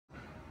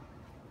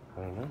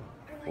don't know.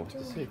 What We'll am I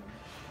have to see. doing?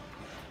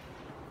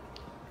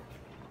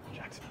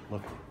 Jackson,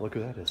 look who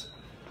that is.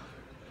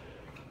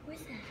 Who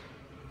is that?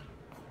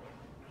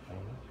 I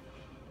don't know.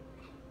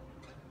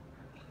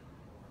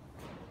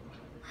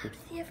 How does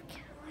he have a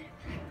Carolina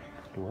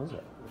background? Who was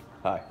that?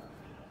 Hi.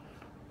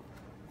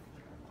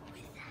 Who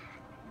is that?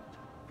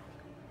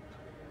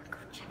 I'll go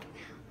check him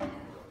out.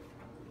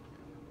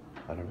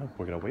 I don't know.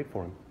 We're gonna wait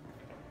for him.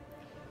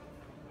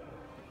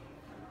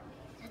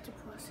 Is that the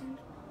person?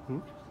 Hmm?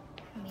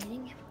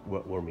 Meeting him?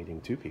 We're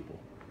meeting two people.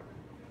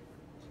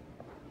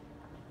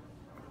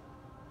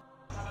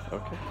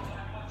 Okay.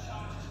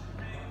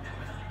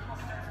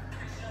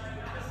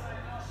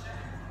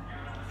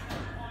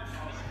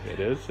 It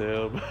is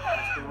him.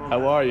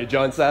 How are you?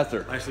 John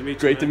Sasser. Nice to meet you.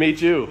 Great to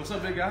meet you. What's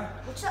up, big guy?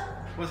 What's up?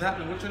 What's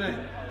happening? What's your name?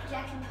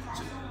 Jackson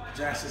Sasser.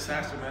 Jackson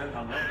Sasser, man. I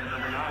love the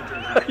number 9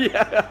 jersey.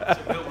 Yeah.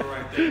 It's a good one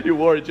right there. You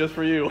wore it just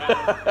for you.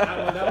 That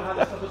one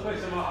has a special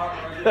place in my heart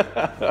right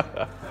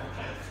there.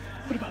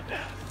 What about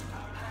that?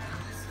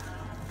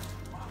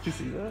 Did you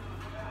see that?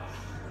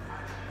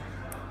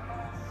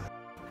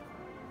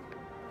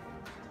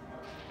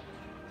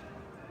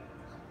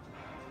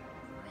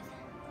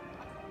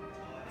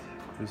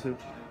 Who's who?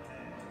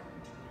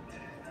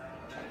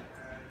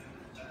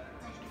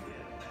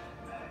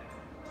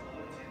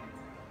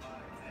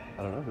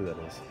 I don't know who that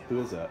is.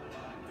 Who is that?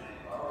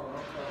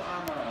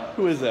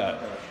 Who is that?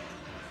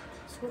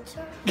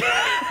 Switzer?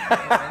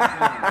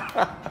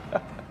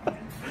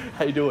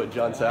 How you doing,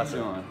 John Sasser?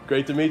 doing?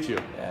 Great to meet you.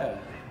 Yeah.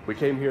 We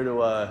came here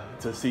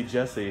to see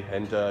Jesse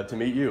and to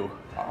meet you.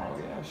 Oh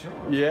yeah, sure.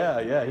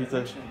 Yeah,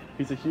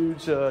 he's a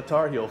huge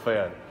Tar Heel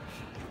fan.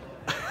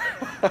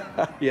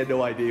 He had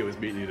no idea he was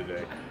meeting you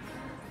today.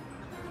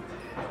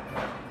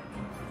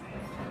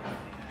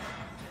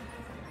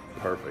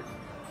 Perfect.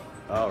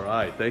 All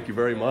right, thank you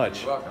very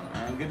much. You're welcome,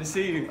 man. Good to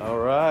see you. All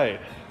right.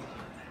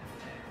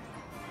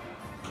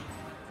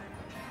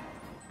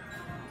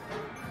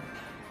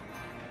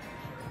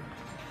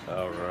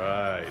 All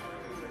right.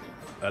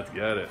 Let's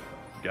get it.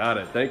 Got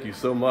it. Thank you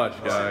so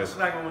much, guys.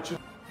 Snagging with you.